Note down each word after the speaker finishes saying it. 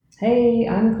Hey,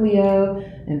 I'm Cleo,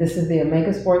 and this is the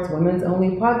Omega Sports Women's Only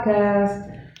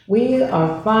podcast. We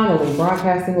are finally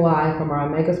broadcasting live from our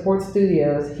Omega Sports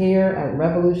studios here at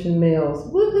Revolution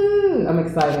Mills. Woohoo! I'm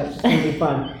excited. It's going to be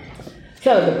fun.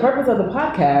 So, the purpose of the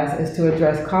podcast is to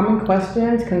address common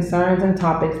questions, concerns, and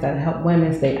topics that help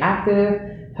women stay active,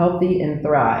 healthy, and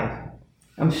thrive.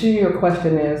 I'm sure your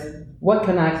question is, what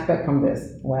can I expect from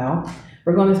this? Well,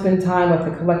 we're going to spend time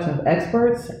with a collection of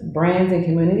experts, brands, and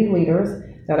community leaders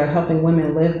that are helping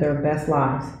women live their best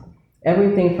lives.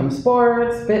 Everything from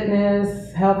sports,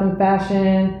 fitness, health, and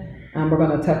fashion. We're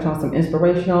going to touch on some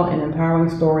inspirational and empowering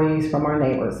stories from our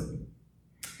neighbors.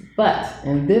 But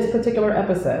in this particular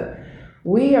episode,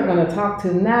 we are going to talk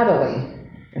to Natalie,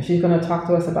 and she's going to talk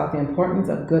to us about the importance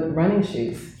of good running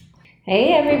shoes.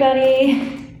 Hey,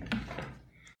 everybody.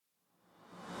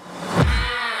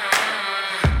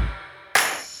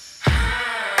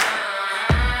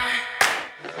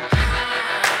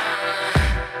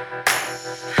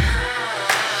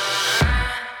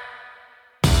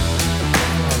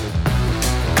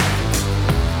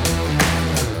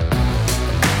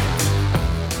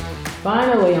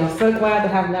 Finally, I'm so glad to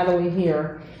have Natalie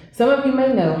here. Some of you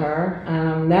may know her.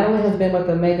 Natalie has been with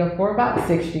Omega for about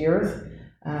 6 years.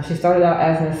 She started out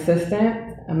as an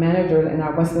assistant, a manager in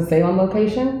our Winston-Salem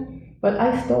location, but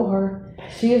I stole her.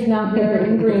 She is now here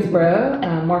in Greensboro,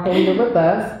 market leader with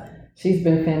us. She's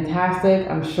been fantastic.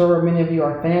 I'm sure many of you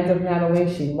are fans of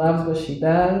Natalie. She loves what she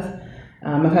does.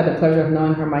 I've had the pleasure of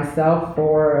knowing her myself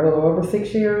for a little over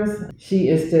 6 years.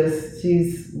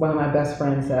 She's one of my best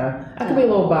friends. So I could be a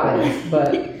little biased,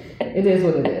 but it is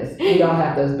what it is. We all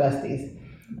have those besties.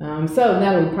 So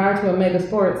Natalie, prior to Omega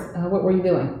Sports, what were you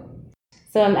doing?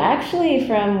 So I'm actually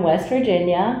from West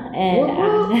Virginia,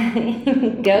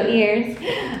 and go Ears.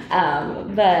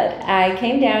 But I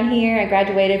came down here. I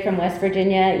graduated from West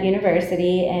Virginia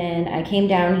University, and I came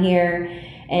down here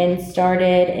and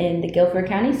started in the Guilford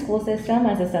County school system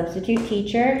as a substitute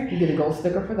teacher. You get a gold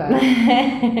sticker for that.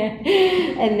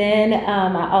 And then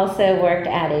I also worked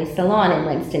at a salon in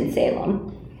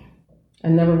Winston-Salem. I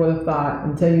never would have thought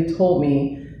until you told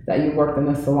me that you worked in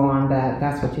a salon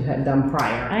that's what you had done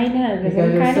prior. I know, because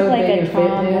I'm you're kind so of like big a in fitness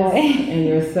tomboy. and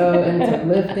you're so into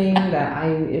lifting that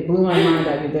it blew my mind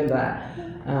that you did that.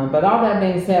 But all that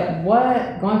being said,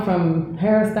 going from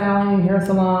hairstyling, hair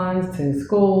salons to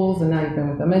schools, and now you've been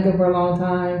with Omega for a long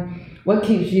time, what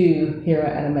keeps you here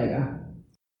at Omega?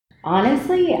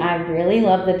 Honestly, I really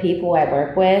love the people I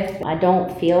work with. I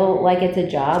don't feel like it's a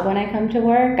job when I come to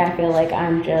work. I feel like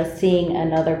I'm just seeing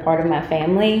another part of my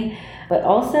family. But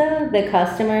also the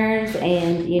customers,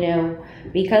 and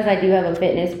because I do have a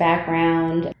fitness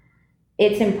background,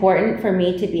 it's important for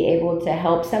me to be able to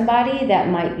help somebody that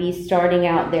might be starting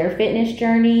out their fitness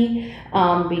journey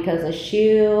because a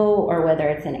shoe, or whether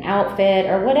it's an outfit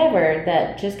or whatever,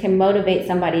 that just can motivate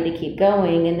somebody to keep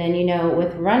going. And then,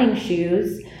 with running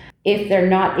shoes, if they're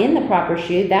not in the proper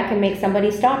shoe, that can make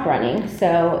somebody stop running.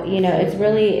 So, it's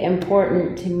really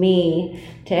important to me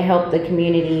to help the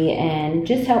community and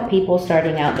just help people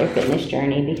starting out their fitness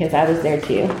journey, because I was there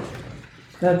too.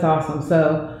 That's awesome.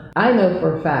 So I know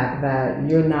for a fact that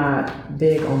you're not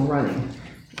big on running.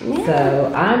 Yeah.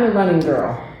 So I'm a running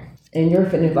girl. And your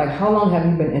fitness, how long have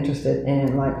you been interested in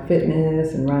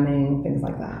fitness and running, things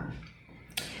like that?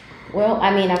 Well,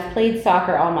 I've played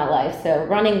soccer all my life, so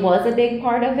running was a big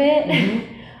part of it.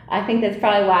 Mm-hmm. I think that's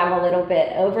probably why I'm a little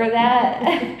bit over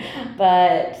that.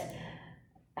 But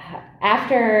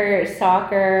after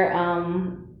soccer,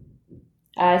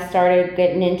 I started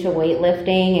getting into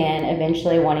weightlifting and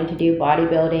eventually wanting to do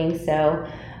bodybuilding. So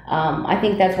I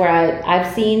think that's where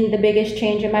I've seen the biggest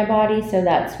change in my body. So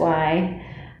that's why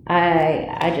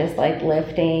I just like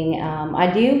lifting.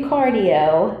 I do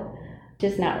cardio,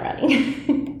 just not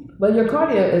running. But your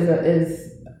cardio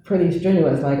is pretty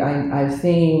strenuous. I've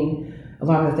seen a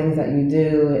lot of the things that you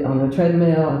do on the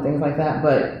treadmill and things like that.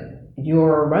 But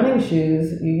your running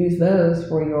shoes, you use those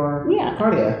for your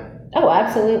cardio. Oh,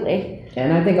 absolutely.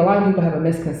 And I think a lot of people have a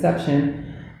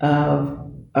misconception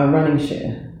of a running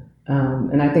shoe.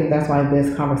 And I think that's why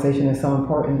this conversation is so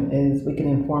important, is we can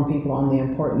inform people on the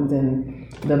importance and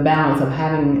the balance of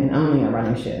having and owning a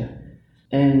running shoe.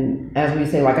 And as we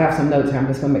say, I have some notes here, I'm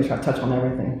just going to make sure I touch on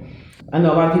everything. I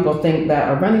know a lot of people think that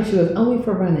a running shoe is only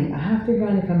for running. I have to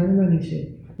run if I'm in a running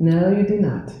shoe. No, you do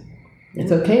not.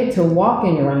 It's okay to walk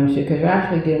in your running shoe because you're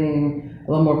actually getting a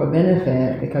little more of a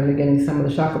benefit, because you're getting some of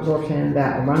the shock absorption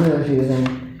that a runner is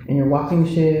using in your walking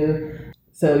shoe.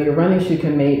 So your running shoe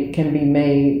can be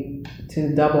made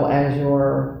to double as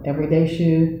your everyday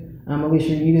shoe. At least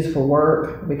you use for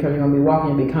work because you're going to be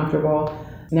walking and be comfortable.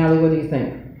 Natalie, what do you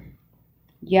think?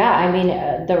 Yeah, I mean,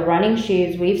 the running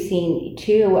shoes we've seen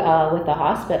too with the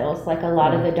hospitals. Like a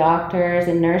lot of the doctors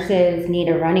and nurses need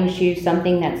a running shoe,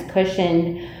 something that's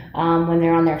cushioned when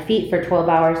they're on their feet for 12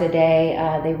 hours a day.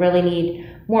 They really need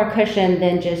more cushion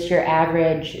than just your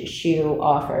average shoe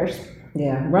offers.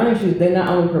 Yeah, running shoes, they not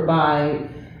only provide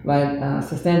like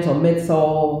substantial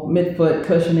midsole, midfoot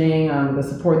cushioning, the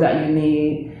support that you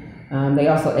need. They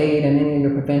also aid in any of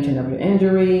your prevention of your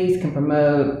injuries, can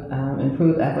promote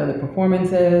improved athletic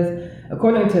performances.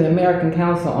 According to the American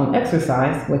Council on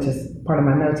Exercise, which is part of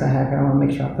my notes I have here, I want to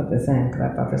make sure I put this in because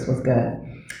I thought this was good.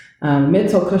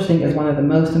 Midsole cushioning is one of the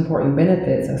most important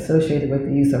benefits associated with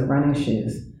the use of running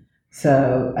shoes.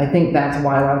 So I think that's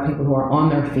why a lot of people who are on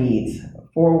their feet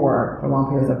for work for long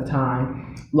periods of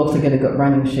time look to get a good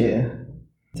running shoe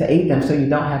to aid them so you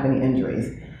don't have any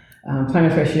injuries.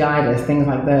 Plantar fasciitis, things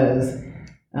like those,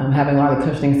 having a lot of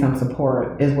cushioning, some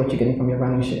support is what you're getting from your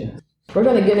running shoe. We're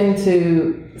going to get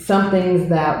into some things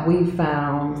that we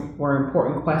found were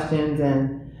important questions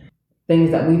and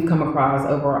things that we've come across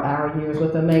over our years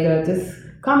with Omega, just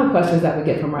common questions that we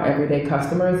get from our everyday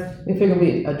customers. We figured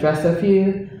we'd address a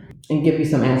few and give you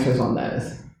some answers on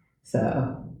those.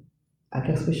 So I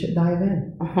guess we should dive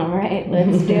in. All right,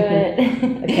 let's do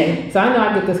it. Okay, so I know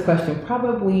I get this question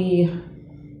probably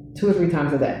 2 or 3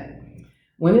 times a day.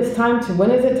 When is it time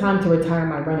to retire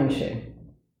my running shoe?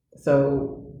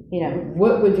 So,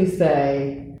 what would you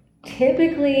say?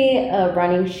 Typically, a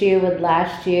running shoe would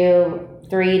last you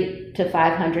 300 to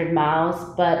 500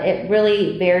 miles, but it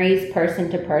really varies person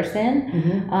to person.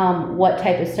 Mm-hmm. What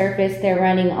type of surface they're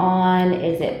running on?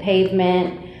 Is it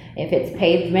pavement? If it's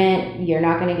pavement, you're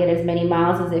not going to get as many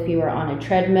miles as if you were on a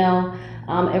treadmill.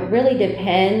 It really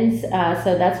depends.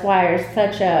 So that's why there's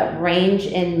such a range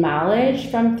in mileage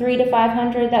from 300 to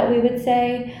 500 that we would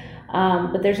say.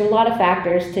 But there's a lot of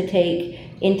factors to take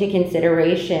into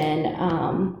consideration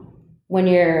when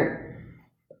you're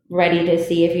ready to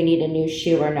see if you need a new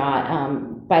shoe or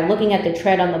not. By looking at the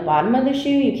tread on the bottom of the shoe,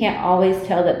 you can't always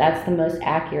tell that that's the most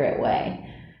accurate way.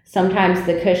 Sometimes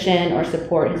the cushion or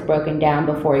support has broken down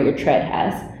before your tread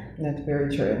has. That's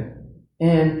very true.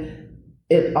 And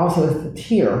it also is the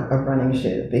tier of running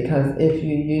shoe, because if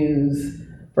you use,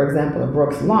 for example, a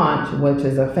Brooks Launch, which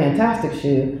is a fantastic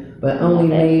shoe, but only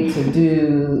made to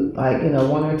do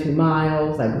 1 or 2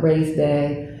 miles, like race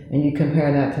day, and you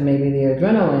compare that to maybe the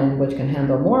Adrenaline, which can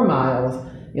handle more miles,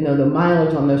 the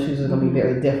mileage on those shoes is going to be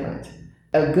very different.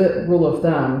 A good rule of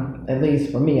thumb, at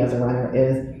least for me as a runner,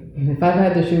 is if I've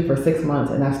had the shoe for 6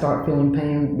 months and I start feeling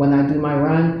pain when I do my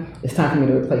run, it's time for me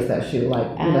to replace that shoe.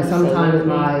 Sometimes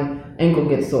my ankle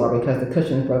gets sore because the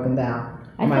cushion is broken down.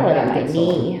 I feel it in my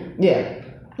knee. Yeah.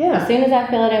 As soon as I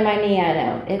feel it in my knee, I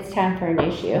know it's time for a new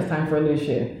shoe. It's time for a new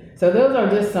shoe. So those are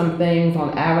just some things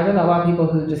on average. I know a lot of people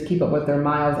who just keep up with their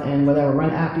miles and whatever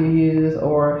run app you use,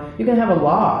 or you can have a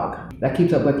log that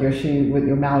keeps up with your shoe, with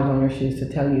your mileage on your shoes to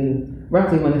tell you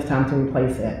roughly when it's time to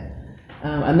replace it.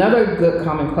 Another good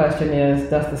common question is,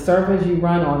 does the surface you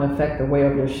run on affect the wear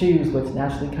of your shoes? Which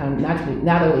Natalie,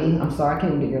 I'm sorry, I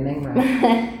can't even get your name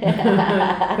right.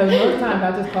 Because most times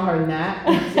I just call her Nat.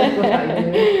 That's what I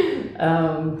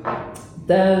do.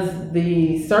 Does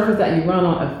the surface that you run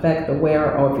on affect the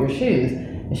wear of your shoes?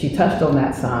 And she touched on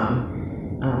that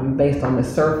some, based on the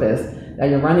surface that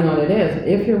you're running on it is.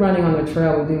 If you're running on the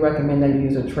trail, we do recommend that you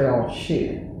use a trail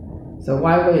shoe. So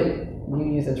why would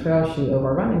you use a trail shoe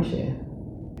over a running shoe?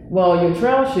 Well, your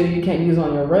trail shoe you can't use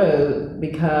on your road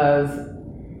because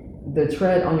the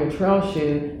tread on your trail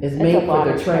shoe is made for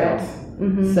the trails.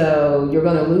 Mm-hmm. So you're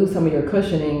going to lose some of your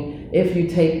cushioning if you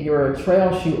take your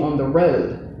trail shoe on the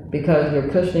road, because your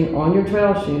cushioning on your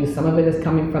trail shoe, some of it is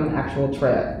coming from the actual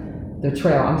trail.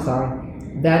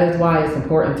 That is why it's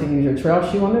important to use your trail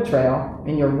shoe on the trail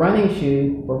and your running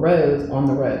shoe for roads on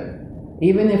the road.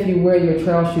 Even if you wear your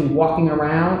trail shoe walking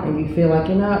around and you feel like,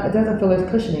 it doesn't feel as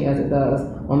cushiony as it does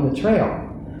on the trail,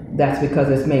 that's because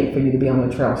it's made for you to be on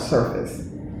the trail surface.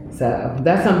 So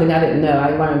that's something I didn't know.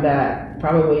 I learned that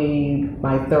probably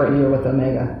my 3rd year with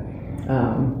Omega.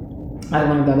 I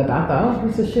learned that about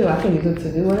it's a shoe. I can use it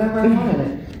to do whatever I want in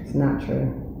it. It's not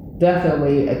true.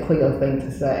 Definitely a Cleo thing to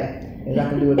say, is I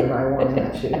can do whatever I want in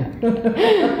that shoe.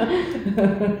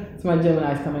 It's my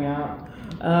Gemini's coming out.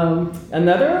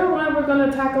 Another one we're going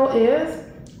to tackle is,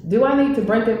 do I need to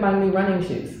break in my new running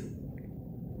shoes?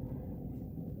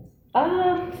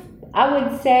 I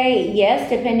would say yes,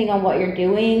 depending on what you're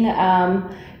doing.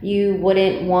 You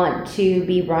wouldn't want to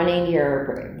be running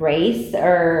your race,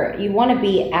 or you want to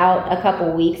be out a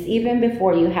couple weeks even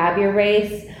before you have your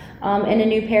race in a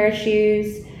new pair of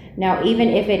shoes. Now, even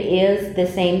if it is the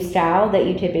same style that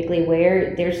you typically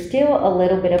wear, there's still a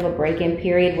little bit of a break-in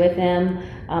period with them.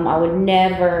 I would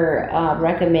never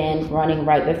recommend running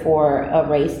right before a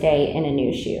race day in a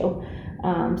new shoe.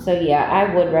 So yeah,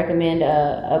 I would recommend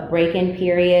a break-in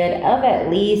period of at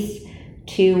least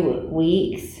 2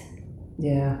 weeks.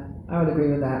 Yeah, I would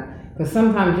agree with that. Because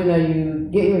sometimes, you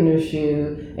get your new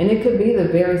shoe, and it could be the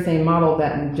very same model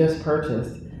that you just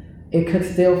purchased. It could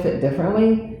still fit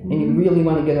differently, and you really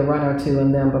want to get a run or two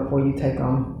in them before you take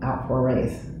them out for a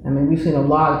race. I mean, we've seen a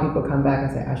lot of people come back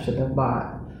and say, I shouldn't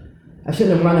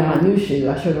have run in my new shoe.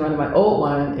 I should have run in my old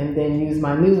one and then use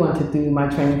my new one to do my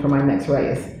training for my next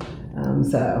race.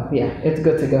 So yeah, it's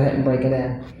good to go ahead and break it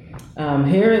in.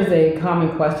 Here is a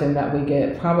common question that we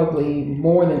get probably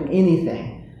more than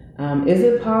anything. Is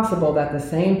it possible that the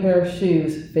same pair of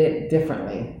shoes fit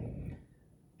differently?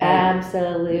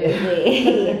 Absolutely.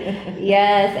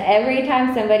 Yes, every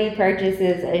time somebody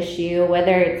purchases a shoe,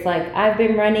 whether it's like, I've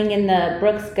been running in the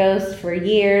Brooks Ghost for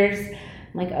years,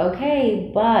 I'm like,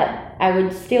 okay, but I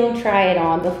would still try it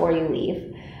on before you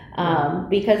leave.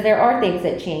 Because there are things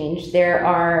that change. There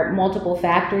are multiple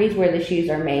factories where the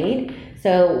shoes are made.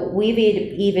 So we've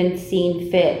even seen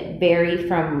fit vary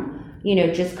from,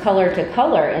 just color to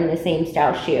color in the same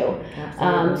style shoe.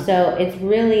 So it's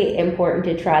really important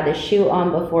to try the shoe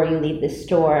on before you leave the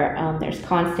store. There's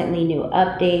constantly new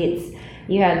updates.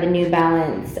 You have the New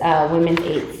Balance Women's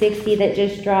 860 that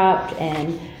just dropped,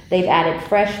 and they've added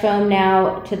fresh foam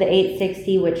now to the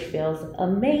 860, which feels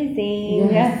amazing.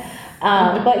 Yes.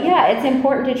 But yeah, it's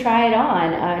important to try it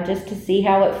on just to see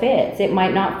how it fits. It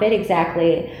might not fit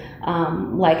exactly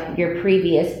like your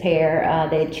previous pair.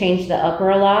 They changed the upper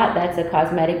a lot. That's a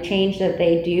cosmetic change that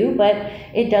they do, but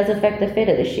it does affect the fit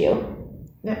of the shoe.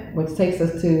 Yeah, which takes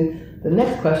us to the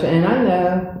next question. And I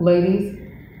know, ladies,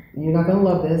 you're not going to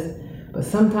love this, but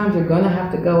sometimes you're going to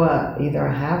have to go up either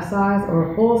a half size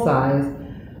or a full size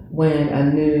when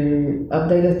a new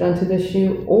update is done to the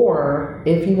shoe, or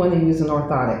if you want to use an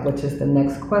orthotic, which is the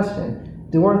next question.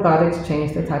 Do orthotics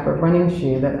change the type of running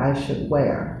shoe that I should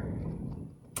wear?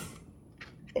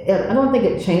 I don't think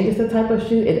it changes the type of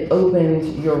shoe, it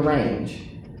opens your range.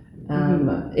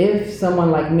 If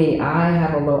someone like me, I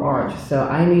have a low arch, so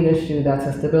I need a shoe that's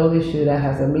a stability shoe that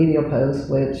has a medial post,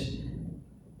 which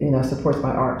supports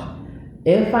my arch.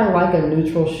 If I like a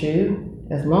neutral shoe,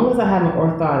 as long as I have an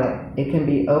orthotic, it can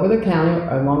be over the counter,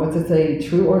 as long as it's a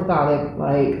true orthotic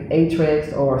like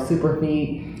Atrix or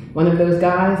Superfeet, one of those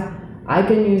guys, I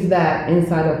can use that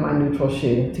inside of my neutral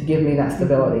shoe to give me that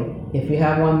stability. If you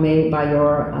have one made by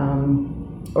your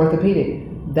orthopedic,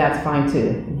 that's fine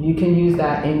too. You can use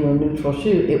that in your neutral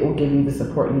shoe. It will give you the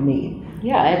support you need.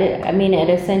 Yeah, it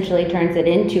essentially turns it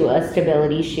into a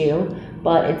stability shoe,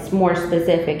 but it's more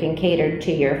specific and catered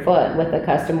to your foot with a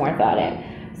custom orthotic.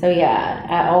 So yeah,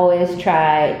 I always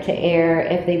try to err.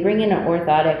 If they bring in an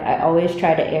orthotic, I always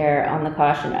try to err on the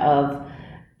caution of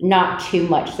not too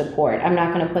much support. I'm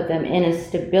not going to put them in a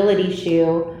stability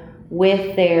shoe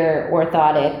with their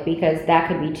orthotic because that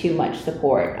could be too much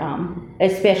support,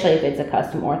 especially if it's a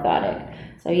custom orthotic.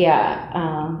 So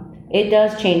yeah, it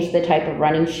does change the type of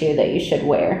running shoe that you should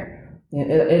wear. Yeah,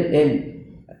 it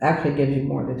actually gives you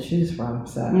more to choose from.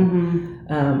 So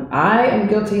I am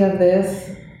guilty of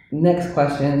this. Next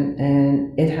question,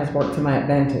 and it has worked to my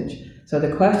advantage. So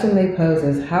the question they pose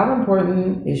is, how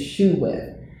important is shoe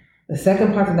width? The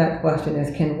second part of that question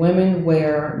is, can women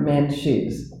wear men's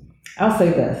shoes? I'll say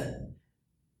this,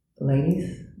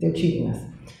 ladies, they're cheating us.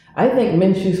 I think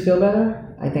men's shoes feel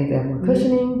better. I think they have more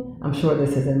cushioning. I'm sure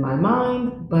this is in my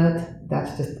mind, but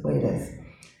that's just the way it is.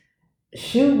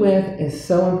 Shoe width is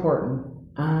so important.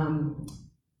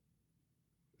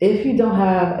 If you don't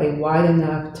have a wide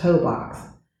enough toe box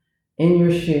in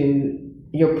your shoe,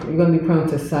 you're going to be prone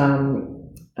to some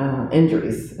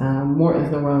injuries, Morton's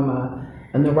neuroma,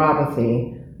 a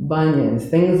neuropathy, bunions,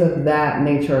 things of that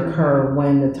nature occur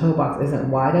when the toe box isn't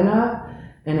wide enough.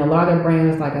 And a lot of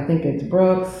brands, like I think it's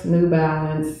Brooks, New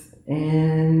Balance,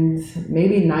 and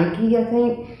maybe Nike, I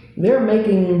think, they're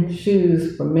making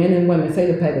shoes for men and women.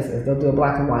 Say the Pegasus, they'll do a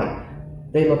black and white.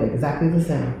 They look exactly the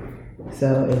same.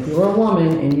 So if you're a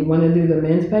woman and you want to do the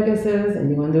men's Pegasus and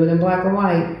you want to do it in black and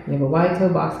white, you have a wide toe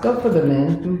box, go for the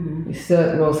men.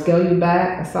 We'll scale you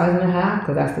back a size and a half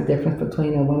because that's the difference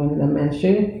between a women's and a men's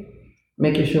shoe.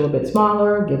 Make your shoe a bit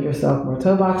smaller, give yourself more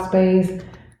toe box space.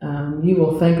 You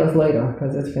will thank us later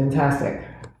because it's fantastic.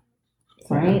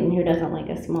 Right, and who doesn't like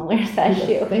a smaller size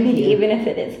shoe, even if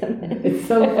it is a men's? It's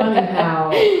so funny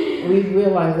how we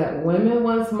realize that women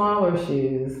want smaller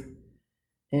shoes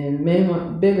and men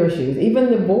want bigger shoes.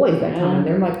 Even the boys that come in,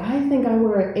 they're like, I think I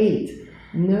wear an 8.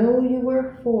 No, you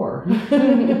wear 4.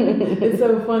 It's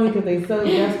so funny because they so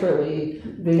desperately,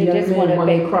 the young men want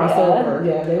to cross over.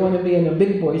 Yeah, they want to be in the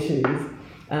big boy shoes.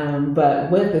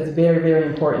 But width is very, very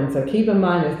important. So keep in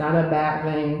mind, it's not a bad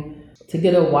thing to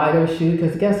get a wider shoe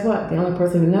because guess what? The only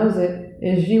person who knows it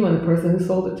is you and the person who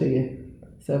sold it to you.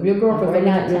 So if your girlfriend's looking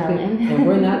at your feet, and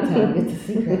we're not telling, it's a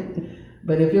secret.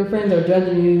 But if your friends are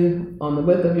judging you on the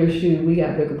width of your shoe, we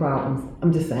got bigger problems.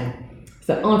 I'm just saying.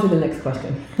 So on to the next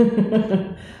question.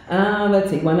 Let's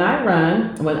see. When I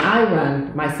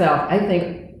run myself, I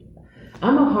think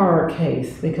I'm a hard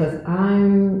case because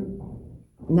I'm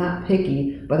not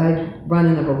picky, but I run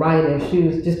in a variety of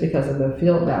shoes just because of the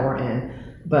field that we're in.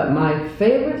 But my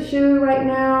favorite shoe right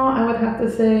now, I would have to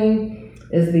say,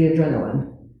 is the Adrenaline.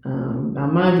 Now,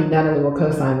 mind you, Natalie will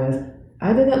co-sign this.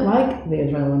 I didn't like the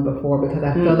Adrenaline before because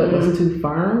I felt it was too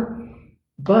firm,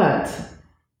 but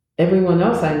everyone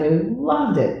else I knew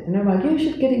loved it. And they're like, you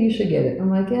should get it. I'm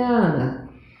like, yeah, no.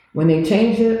 When they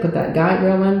changed it, put that guide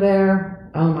rail in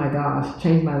there, oh my gosh,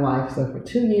 changed my life. So for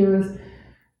 2 years,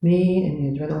 me and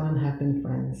the Adrenaline have been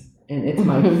friends. And it's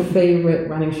my favorite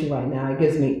running shoe right now. It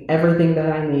gives me everything that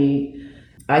I need.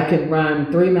 I can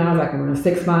run 3 miles, I can run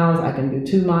 6 miles, I can do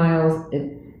 2 miles.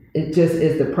 It just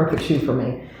is the perfect shoe for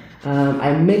me.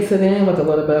 I mix it in with a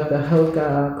little bit of the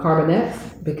Hoka Carbon X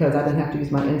because I didn't have to use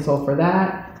my insole for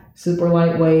that. Super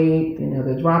lightweight,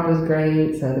 the drop is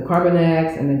great. So the Carbon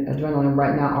X and the Adrenaline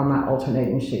right now are my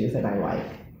alternating shoes that I like.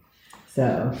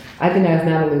 So I can ask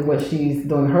Natalie what she's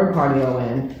doing her cardio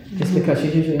in, just because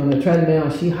she's usually on the treadmill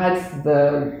and she hikes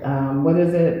the,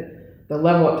 the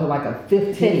level up to like a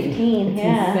 15. 15, it's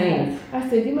yeah. Insane. I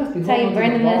said, you must be that's how you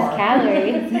burn the most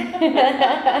calories.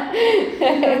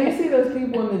 You see those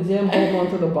people in the gym holding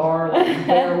onto the bar, like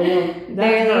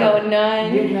barely holding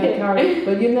on. Getting that calorie.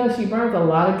 But she burns a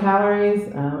lot of calories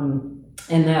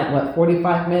in that,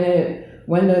 45-minute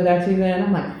window that she's in.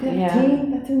 I'm like, 15? Yeah.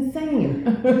 That's insane.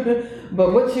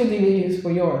 But what shoe do you use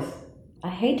for yours? I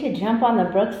hate to jump on the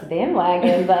Brooks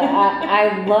bandwagon, but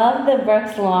I love the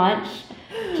Brooks launch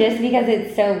just because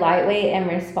it's so lightweight and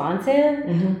responsive.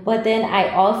 Mm-hmm. But then I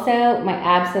also, my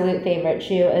absolute favorite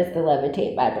shoe is the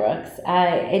Levitate by Brooks.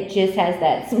 It just has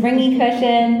that springy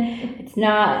cushion. It's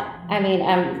not,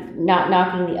 I'm not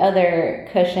knocking the other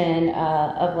cushion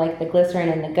of like the Glycerin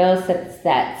and the Ghost. It's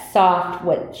that soft,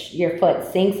 which your foot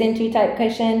sinks into type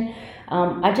cushion.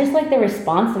 I just like the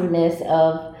responsiveness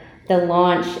of the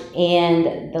launch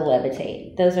and the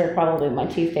Levitate. Those are probably my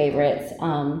 2 favorites.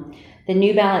 The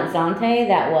New Balance Zante,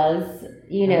 that was,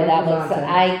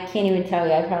 I can't even tell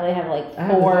you. I probably have like 4. I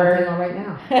have on right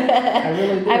now. I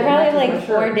really do. I probably have like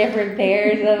 4 different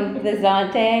pairs of the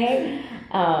Zante.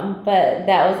 But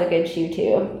that was a good shoe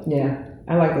too. Yeah,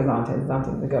 I like the Zante. The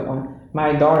Zante's a good one.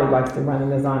 My daughter likes to run in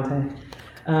the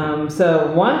Zante.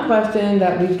 So one question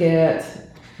that we get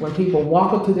when people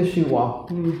walk up to the shoe wall,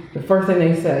 the first thing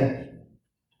they say,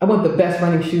 I want the best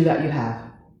running shoe that you have.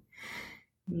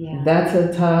 Yeah. That's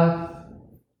a tough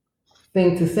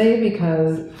thing to say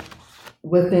because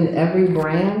within every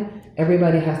brand,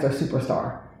 everybody has their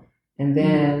superstar. And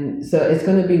then, so it's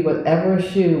going to be whatever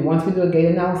shoe, once we do a gait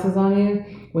analysis on you,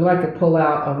 we like to pull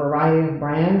out a variety of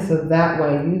brands. So that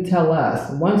way you tell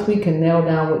us, once we can nail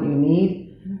down what you need,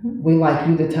 we like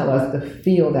you to tell us the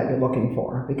feel that you're looking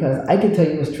for. Because I could tell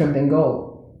you it's trimmed in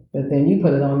gold, but then you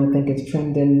put it on and think it's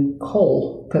trimmed in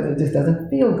coal because it just doesn't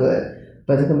feel good.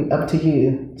 But it's going to be up to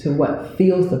you to what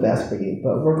feels the best for you.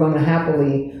 But we're going to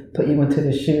happily put you into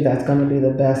the shoe that's going to be the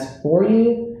best for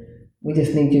you. We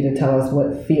just need you to tell us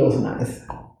what feels nice.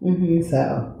 Mm-hmm.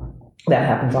 So that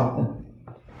happens often.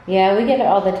 Yeah, we get it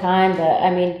all the time. But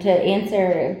to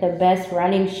answer the best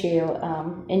running shoe,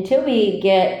 until we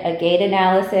get a gait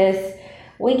analysis,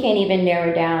 we can't even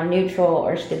narrow down neutral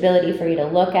or stability for you to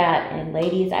look at. And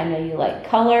ladies, I know you like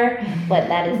color, but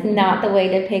that is not the way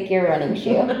to pick your running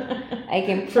shoe. I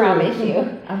can promise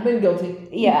you. I've been guilty.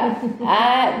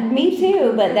 Yeah, me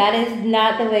too, but that is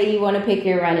not the way you want to pick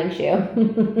your running shoe.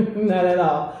 Not at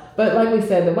all. But like we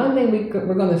said, the one thing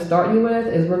we're going to start you with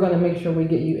is we're going to make sure we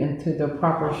get you into the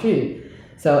proper shoe.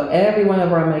 So every one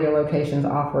of our mega locations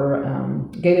offer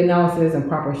gait analysis and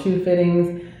proper shoe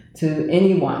fittings to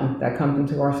anyone that comes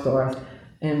into our stores.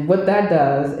 And what that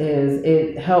does is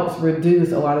it helps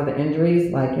reduce a lot of the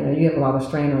injuries. Like, you have a lot of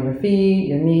strain on your feet,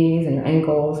 your knees, and your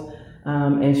ankles.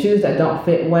 And shoes that don't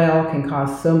fit well can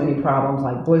cause so many problems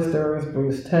like blisters,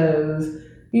 bruised toes.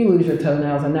 You lose your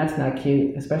toenails, and that's not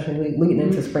cute, especially leading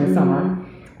into spring, summer.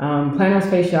 Plantar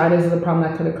fasciitis is a problem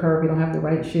that could occur if you don't have the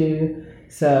right shoe.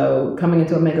 So coming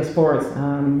into Omega Sports,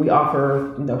 we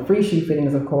offer free shoe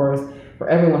fittings, of course. for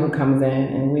everyone who comes in,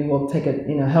 and we will take it,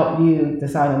 help you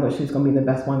decide on what shoe's going to be the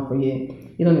best one for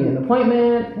you. You don't need an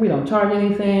appointment. We don't charge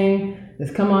anything.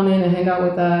 Just come on in and hang out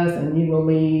with us, and you will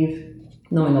leave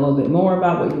knowing a little bit more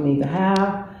about what you need to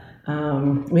have.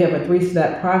 We have a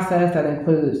 3-step process that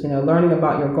includes, learning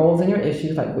about your goals and your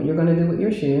issues, like what you're going to do with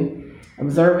your shoe,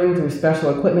 observing through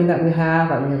special equipment that we have,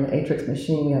 like we have an Atrix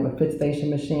machine, we have a fit station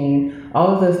machine. All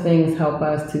of those things help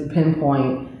us to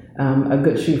pinpoint a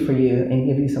good shoe for you and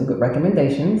give you some good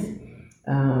recommendations.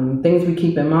 Things we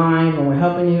keep in mind when we're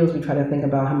helping you is we try to think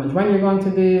about how much running you're going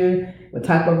to do, what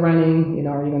type of running,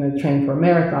 are you going to train for a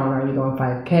marathon, are you doing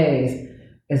 5Ks?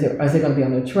 Is it going to be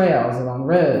on the trails or on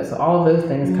roads? So all of those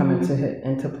things come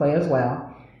into play as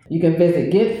well. You can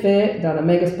visit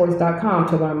getfit.omegasports.com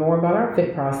to learn more about our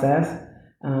fit process.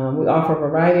 We offer a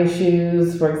variety of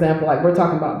shoes. For example, like we're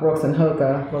talking about Brooks and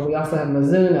Hoka, but we also have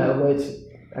Mizuno, which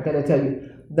I got to tell you,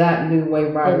 that new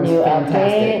Wave Rider is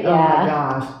fantastic. Oh my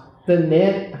gosh. The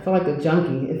knit, I feel like a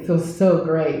junkie. It feels so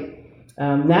great.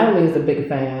 Natalie is a big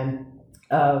fan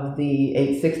of the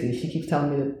 860. She keeps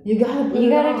telling me, you gotta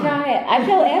try it. I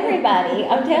tell everybody,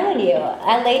 I'm telling you.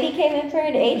 A lady came in for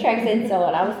an Atrix insole,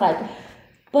 and I was like,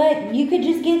 but you could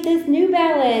just get this New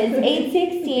Balance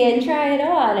 860 and try it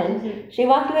on. And she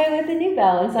walked away with the New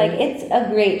Balance. Like, it's a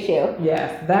great shoe.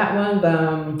 Yes, that one,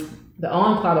 the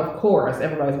On Cloud, of course.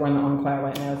 Everybody's wearing the On Cloud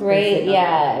right now. Great,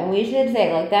 yeah. And we should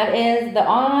say, that is the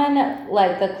On,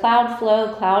 the Cloud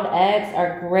Flow, Cloud X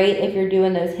are great if you're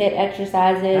doing those HIIT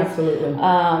exercises. Absolutely.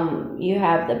 You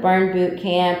have the Burn Boot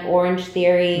Camp, Orange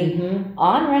Theory.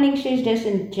 On running shoes, just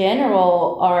in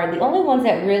general, are the only ones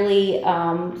that really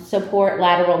support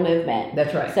lateral movement.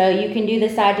 That's right. So you can do the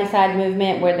side-to-side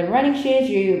movement, where the running shoes,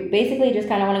 you basically just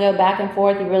kind of want to go back and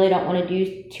forth. You really don't want to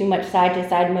do too much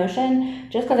side-to-side motion,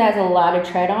 just because it has a lot of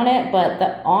tread on it. But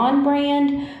the On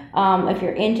brand, if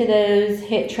you're into those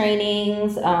HIIT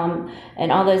trainings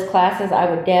and all those classes, I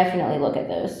would definitely look at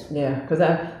those. Yeah, because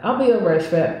I'll be over at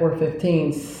Shred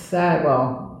 415 I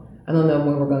don't know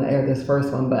when we're going to air this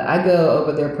first one, but I go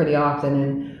over there pretty often,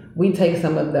 and we take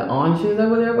some of the On shoes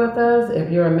over there with us. If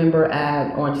you're a member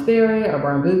at Orange Theory or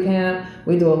Burn Boot Camp,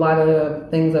 we do a lot of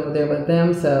things over there with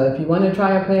them. So if you want to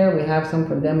try a pair, we have some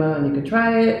for demo, and you can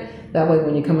try it. That way,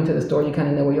 when you come into the store, you kind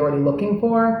of know what you're already looking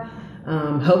for.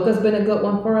 Hoka's been a good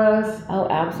one for us. Oh,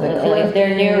 absolutely.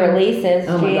 Their new releases.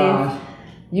 Oh my gosh.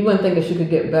 You wouldn't think that she could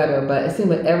get better, but it seems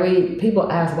like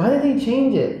people ask, why did they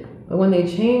change it? But when they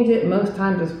change it, most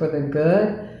times it's for the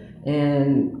good.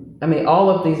 And I mean, all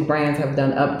of these brands have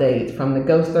done updates, from the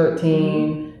Ghost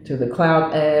 13 to the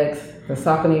Cloud X, the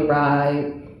Saucony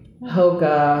Ride,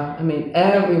 Hoka. I mean,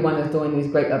 everyone is doing these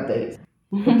great updates.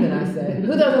 What can I say?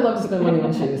 Who doesn't love to spend money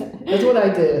on shoes? That's what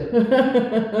I do.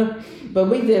 But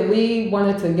we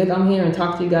wanted to get on here and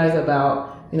talk to you guys about,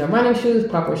 running shoes,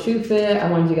 proper shoe fit. I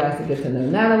wanted you guys to get to know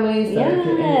Natalie. So if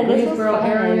you're in the Greensboro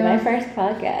area, my first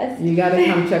podcast, you got to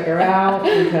come check her out,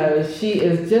 because she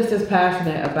is just as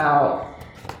passionate about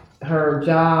her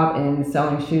job and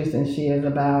selling shoes than she is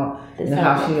about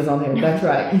how she is on here. That's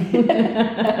right.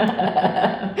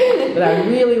 But I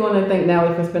really want to thank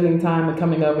Natalie for spending time and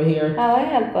coming over here. Oh, I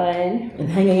had fun. And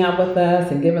hanging out with us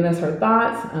and giving us her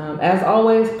thoughts. As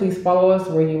always, please follow us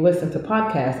where you listen to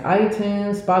podcasts,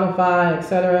 iTunes, Spotify,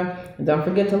 etc. And don't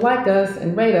forget to like us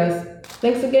and rate us.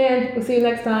 Thanks again. We'll see you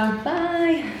next time.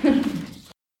 Bye.